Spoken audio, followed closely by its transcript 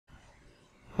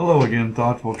Hello again,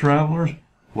 thoughtful travelers.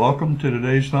 Welcome to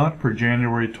today's thought for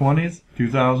January 20th,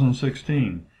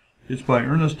 2016. It's by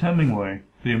Ernest Hemingway,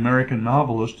 the American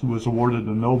novelist who was awarded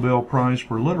the Nobel Prize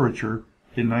for Literature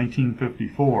in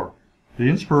 1954. The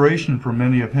inspiration for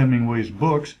many of Hemingway's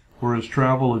books were his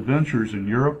travel adventures in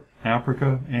Europe,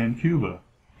 Africa, and Cuba.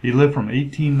 He lived from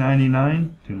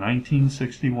 1899 to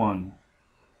 1961.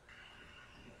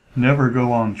 Never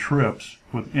go on trips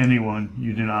with anyone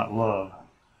you do not love.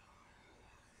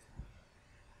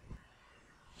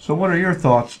 So what are your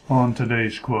thoughts on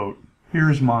today's quote?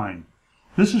 Here's mine.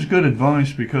 This is good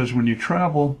advice because when you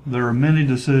travel, there are many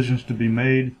decisions to be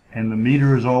made, and the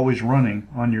meter is always running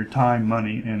on your time,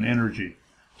 money, and energy.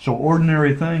 So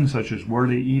ordinary things such as where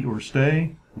to eat or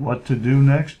stay, what to do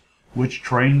next, which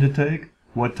train to take,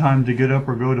 what time to get up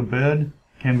or go to bed,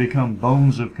 can become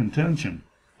bones of contention.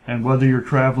 And whether you're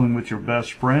traveling with your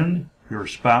best friend, your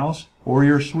spouse, or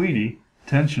your sweetie,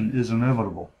 tension is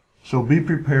inevitable. So be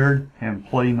prepared and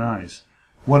play nice.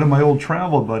 One of my old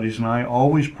travel buddies and I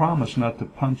always promised not to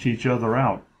punch each other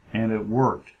out, and it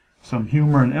worked. Some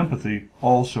humor and empathy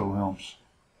also helps.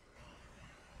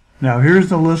 Now here's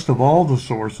the list of all the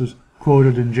sources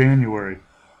quoted in January.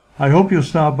 I hope you'll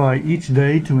stop by each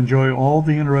day to enjoy all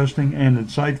the interesting and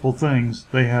insightful things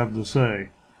they have to say.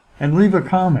 And leave a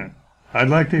comment. I'd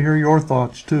like to hear your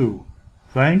thoughts too.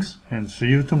 Thanks, and see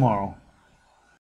you tomorrow.